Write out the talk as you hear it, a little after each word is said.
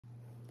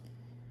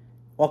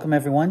Welcome,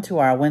 everyone, to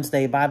our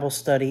Wednesday Bible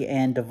study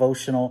and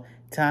devotional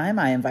time.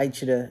 I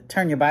invite you to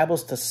turn your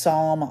Bibles to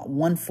Psalm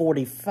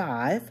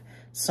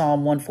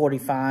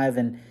 145,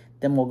 and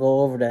then we'll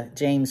go over to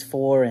James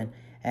 4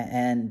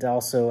 and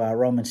also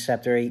Romans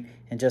chapter 8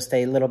 in just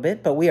a little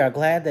bit. But we are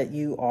glad that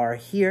you are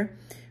here.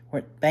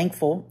 We're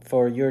thankful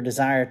for your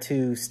desire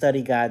to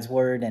study God's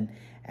Word,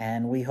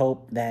 and we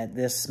hope that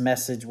this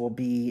message will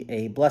be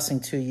a blessing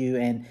to you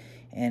and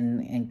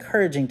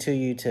encouraging to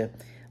you to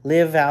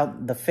live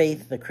out the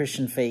faith, the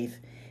Christian faith,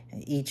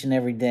 each and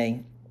every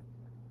day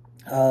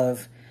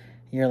of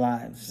your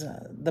lives.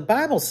 The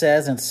Bible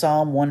says in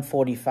Psalm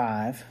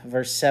 145,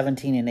 verse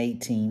 17 and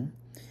 18,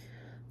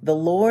 "The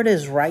Lord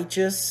is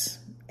righteous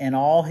in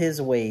all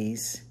his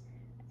ways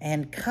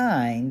and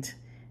kind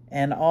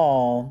in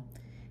all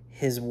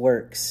his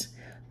works.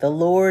 The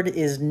Lord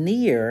is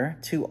near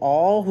to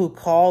all who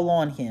call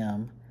on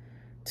him,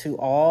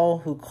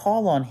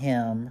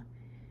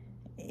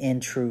 in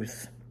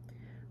truth."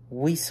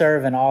 We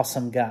serve an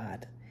awesome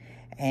God,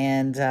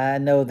 and I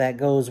know that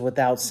goes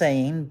without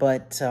saying,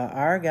 but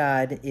our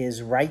God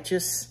is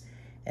righteous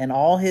in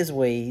all his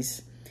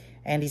ways,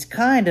 and he's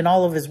kind in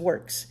all of his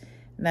works.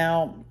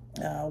 Now,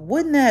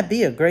 wouldn't that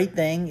be a great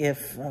thing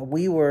if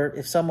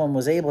someone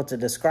was able to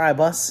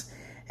describe us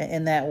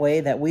in that way,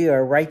 that we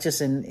are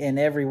righteous in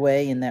every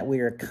way and that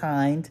we are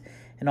kind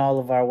in all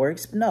of our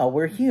works? No,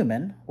 we're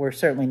human. We're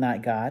certainly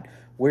not God.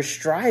 We're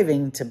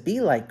striving to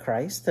be like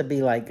Christ, to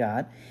be like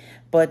God.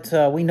 But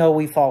we know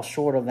we fall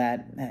short of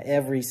that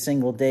every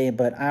single day.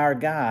 But our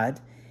God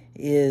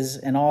is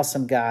an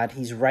awesome God.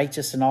 He's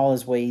righteous in all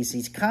his ways.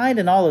 He's kind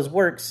in all his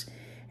works.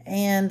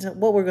 And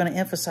what we're going to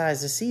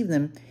emphasize this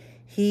evening,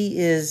 he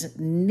is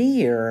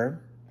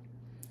near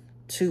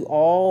to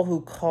all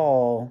who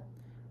call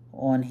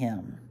on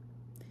him.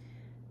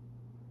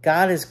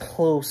 God is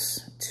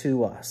close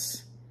to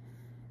us.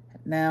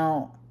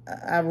 Now,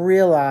 I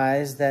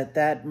realize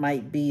that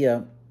might be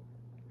a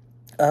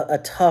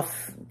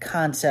tough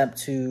concept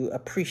to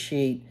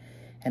appreciate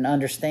and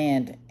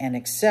understand and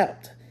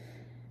accept,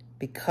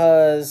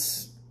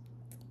 because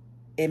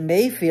it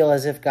may feel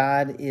as if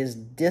God is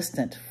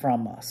distant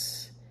from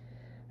us.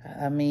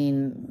 I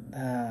mean,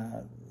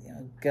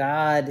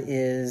 God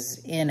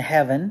is in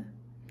heaven,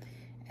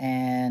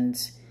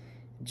 and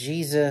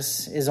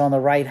Jesus is on the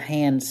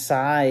right-hand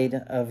side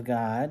of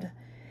God,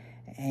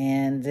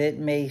 and it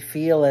may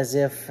feel as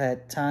if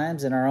at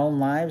times in our own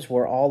lives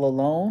we're all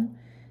alone,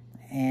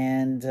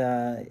 and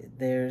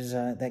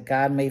that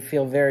God may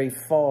feel very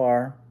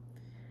far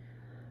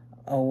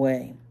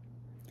away.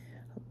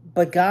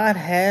 But God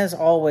has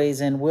always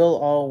and will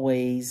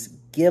always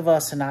give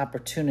us an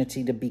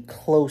opportunity to be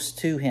close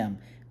to him,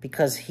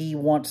 because he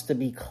wants to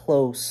be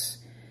close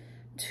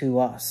to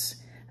us.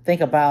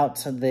 Think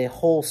about the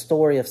whole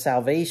story of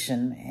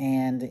salvation,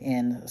 and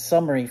in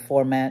summary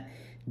format,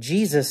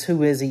 Jesus,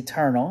 who is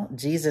eternal,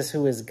 Jesus,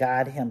 who is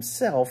God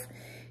himself,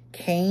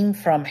 came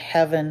from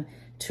heaven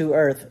to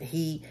earth.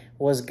 He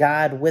was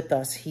God with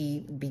us. He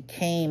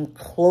became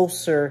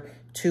closer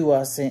to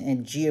us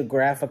in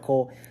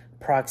geographical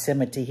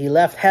proximity. He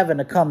left heaven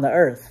to come to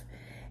earth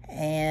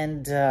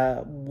and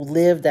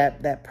lived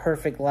that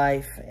perfect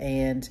life.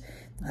 And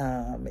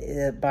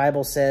the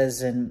Bible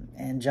says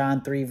in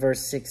John 3,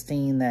 verse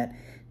 16,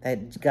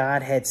 that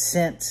God had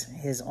sent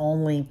his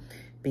only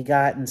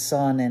begotten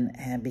Son.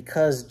 And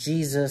because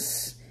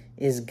Jesus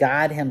is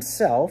God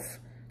himself,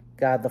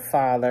 God the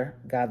Father,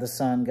 God the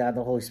Son, God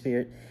the Holy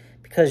Spirit,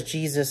 because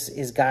Jesus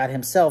is God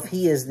himself,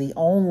 he is the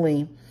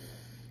only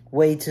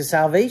way to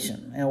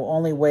salvation, and the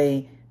only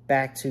way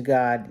back to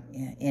God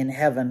in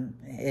heaven.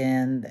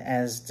 And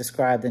as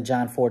described in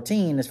John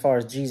 14, as far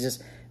as Jesus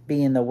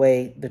being the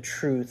way, the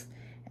truth,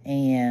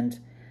 and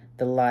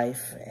the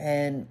life.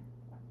 And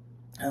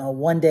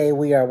one day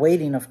we are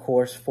waiting, of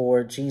course,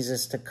 for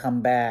Jesus to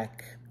come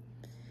back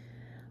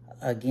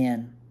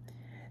again.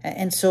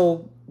 And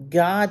so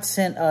God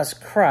sent us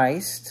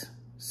Christ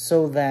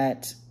so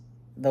that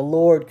the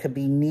Lord could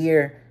be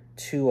near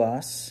to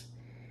us.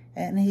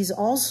 And he's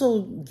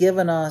also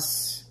given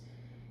us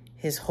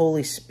his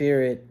Holy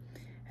Spirit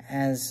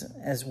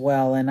as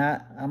well. And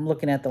I'm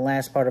looking at the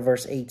last part of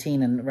verse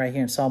 18 and right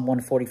here in Psalm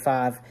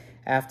 145,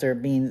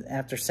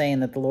 after saying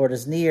that the Lord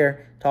is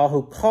near to all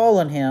who call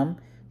on him,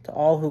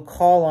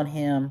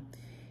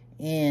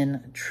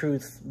 in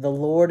truth. The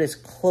Lord is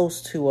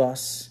close to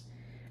us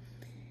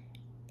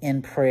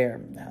in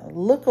prayer. Now,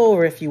 look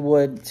over, if you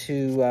would,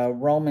 to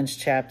Romans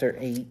chapter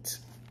 8.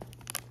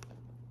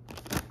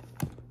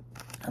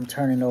 I'm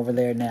turning over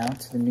there now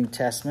to the New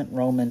Testament,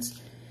 Romans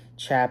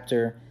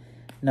chapter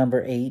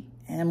number 8.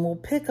 And we'll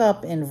pick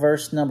up in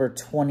verse number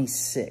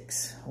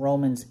 26.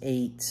 Romans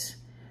 8,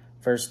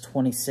 verse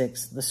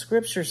 26. The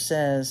scripture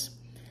says,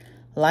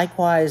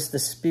 "Likewise, the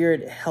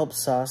Spirit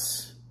helps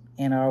us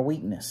in our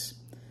weakness.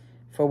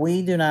 For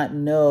we do not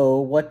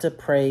know what to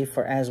pray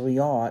for as we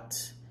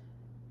ought,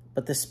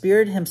 but the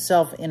Spirit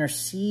himself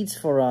intercedes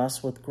for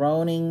us with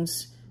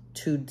groanings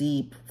too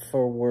deep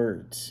for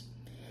words.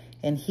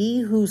 And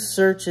he who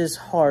searches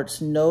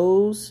hearts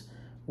knows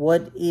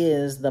what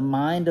is the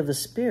mind of the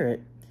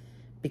Spirit,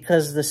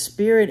 because the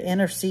Spirit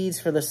intercedes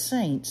for the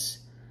saints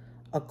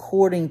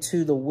according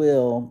to the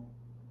will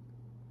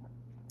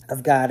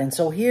of God. And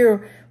so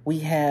here we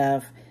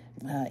have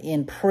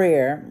in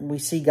prayer, we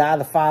see God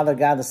the Father,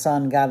 God the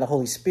Son, God the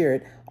Holy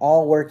Spirit,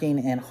 all working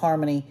in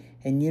harmony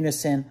and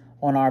unison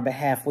on our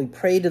behalf. We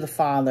pray to the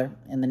Father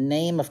in the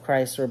name of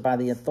Christ or by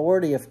the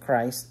authority of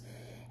Christ,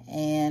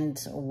 and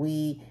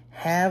we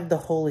have the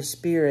Holy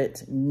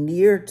Spirit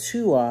near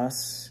to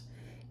us,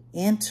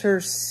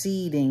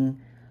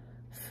 interceding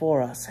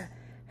for us.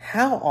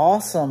 How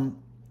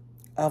awesome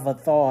of a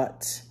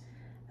thought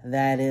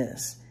that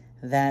is,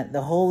 that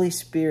the Holy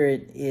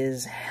Spirit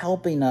is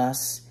helping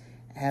us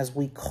as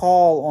we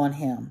call on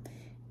him.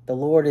 The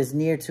Lord is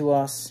near to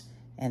us,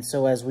 and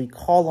so as we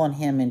call on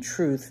him in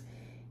truth,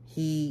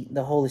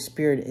 the Holy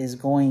Spirit is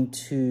going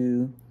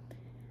to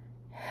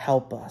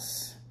help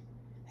us.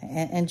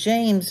 And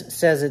James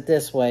says it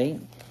this way,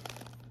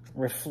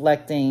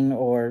 reflecting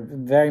or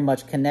very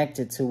much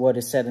connected to what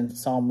is said in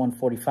Psalm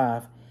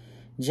 145.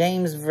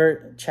 James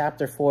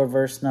chapter 4,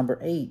 verse number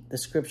 8, the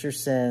scripture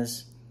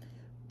says,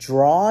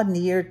 "Draw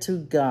near to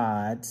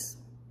God,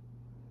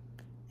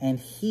 and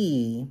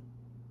he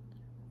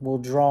will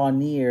draw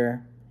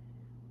near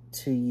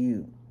to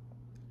you."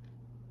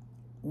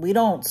 We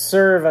don't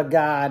serve a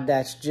God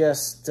that's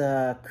just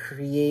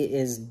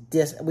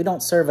we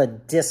don't serve a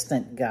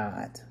distant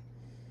God.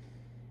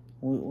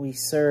 We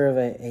serve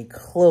a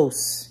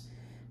close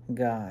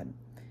God.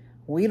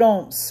 We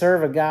don't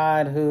serve a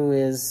God who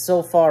is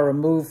so far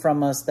removed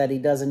from us that he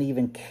doesn't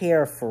even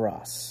care for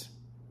us.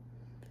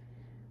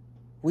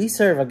 We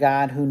serve a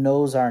God who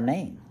knows our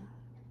name.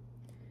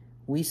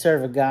 We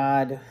serve a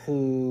God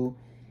who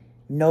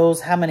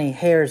knows how many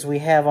hairs we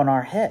have on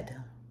our head.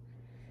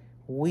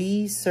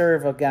 We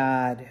serve a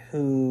God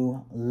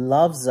who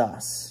loves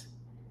us.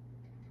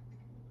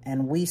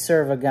 And we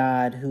serve a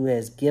God who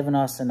has given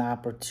us an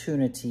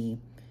opportunity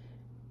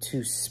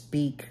to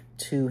speak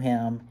to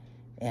him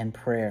in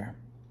prayer.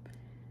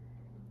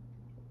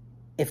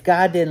 If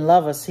God didn't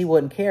love us, he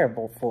wouldn't care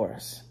for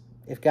us.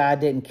 If God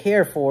didn't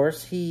care for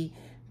us, he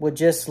would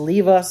just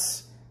leave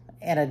us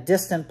in a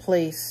distant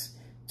place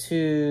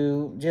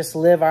to just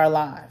live our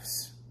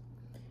lives.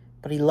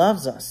 But he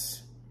loves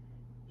us.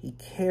 He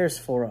cares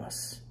for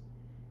us.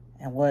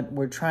 And what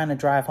we're trying to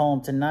drive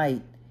home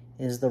tonight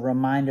is the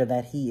reminder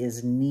that he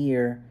is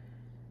near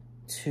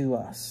to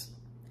us.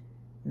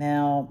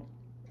 Now,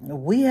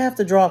 we have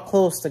to draw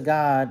close to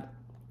God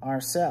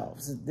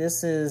ourselves.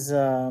 This is,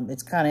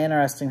 it's kind of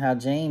interesting how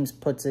James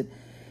puts it.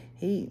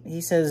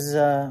 He says,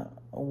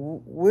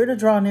 we're to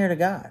draw near to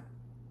God,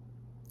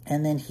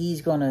 and then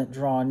he's going to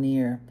draw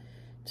near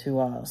to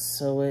us.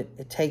 So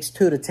it takes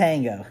two to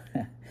tango.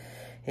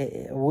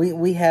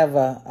 We have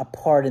a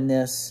part in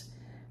this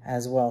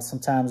as well.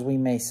 Sometimes we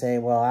may say,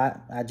 well,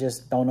 I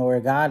just don't know where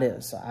God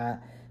is.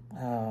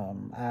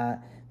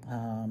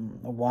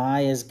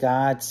 Why is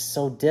God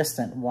so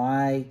distant?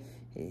 Why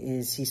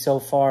is he so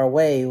far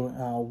away?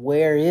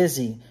 Where is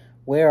he?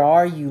 Where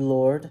are you,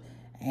 Lord?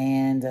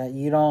 And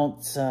you're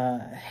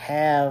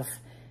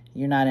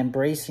not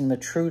embracing the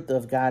truth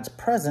of God's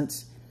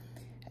presence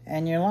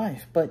in your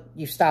life. But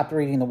you've stopped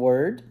reading the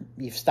word.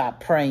 You've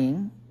stopped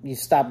praying. You've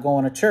stopped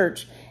going to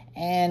church.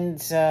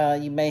 And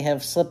you may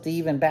have slipped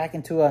even back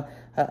into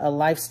a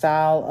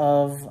lifestyle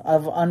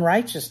of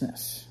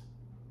unrighteousness.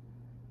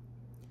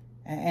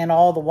 And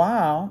all the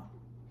while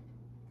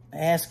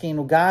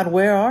asking, God,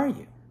 where are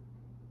you?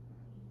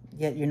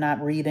 Yet you're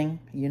not reading,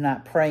 you're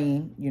not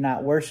praying, you're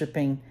not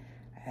worshiping,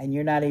 and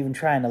you're not even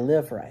trying to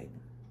live right.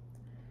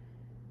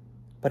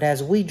 But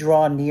as we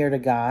draw near to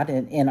God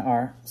in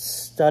our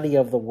study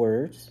of the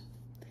words,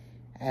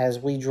 as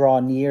we draw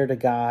near to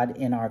God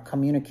in our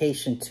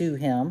communication to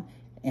him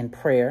in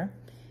prayer,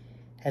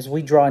 as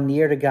we draw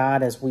near to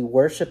God as we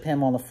worship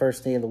him on the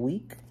first day of the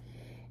week,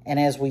 and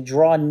as we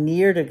draw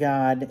near to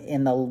God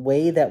in the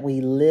way that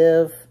we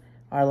live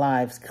our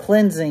lives,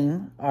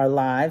 cleansing our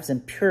lives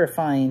and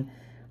purifying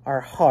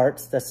our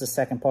hearts, that's the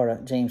second part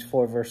of James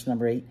 4, verse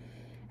number 8.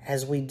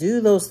 As we do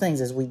those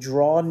things, as we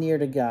draw near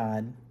to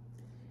God,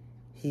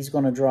 he's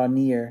going to draw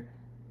near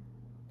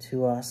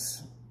to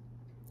us.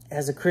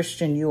 As a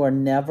Christian, you are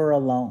never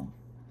alone.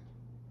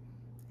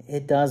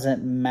 It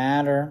doesn't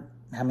matter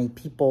how many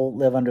people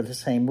live under the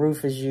same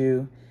roof as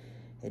you.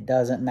 It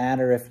doesn't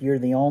matter if you're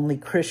the only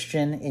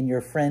Christian in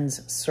your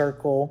friend's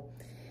circle.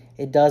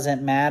 It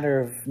doesn't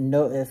matter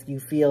if you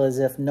feel as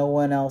if no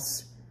one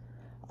else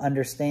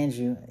understands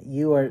you.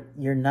 You're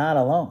not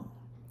alone.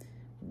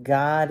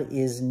 God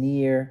is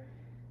near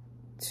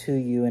to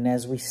you. And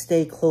as we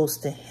stay close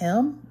to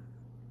him,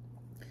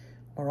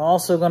 we're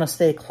also going to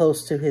stay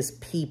close to his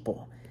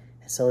people.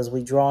 So as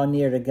we draw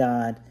near to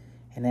God,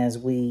 and as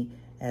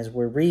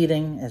we're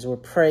reading, as we're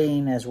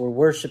praying, as we're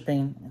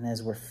worshiping, and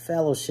as we're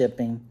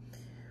fellowshipping,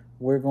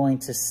 we're going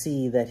to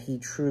see that he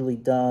truly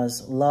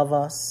does love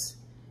us,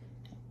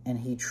 and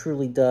he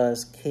truly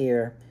does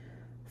care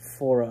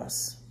for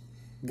us.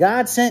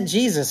 God sent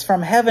Jesus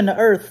from heaven to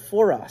earth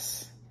for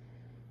us.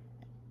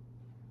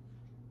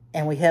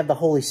 And we have the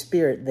Holy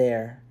Spirit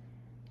there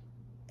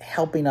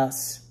helping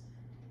us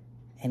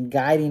and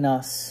guiding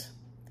us,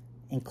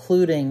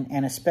 including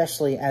and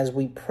especially as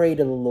we pray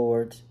to the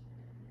Lord,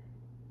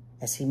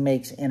 as he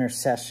makes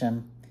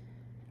intercession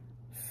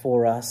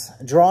for us.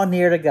 Draw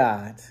near to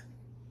God,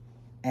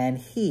 and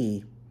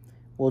he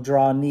will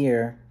draw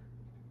near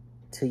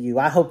to you.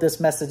 I hope this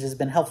message has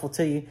been helpful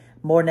to you.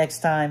 More next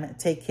time.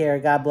 Take care.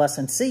 God bless,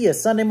 and see you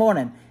Sunday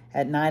morning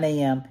at 9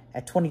 a.m.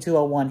 at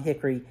 2201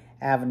 Hickory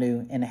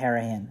Avenue in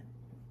Harahan.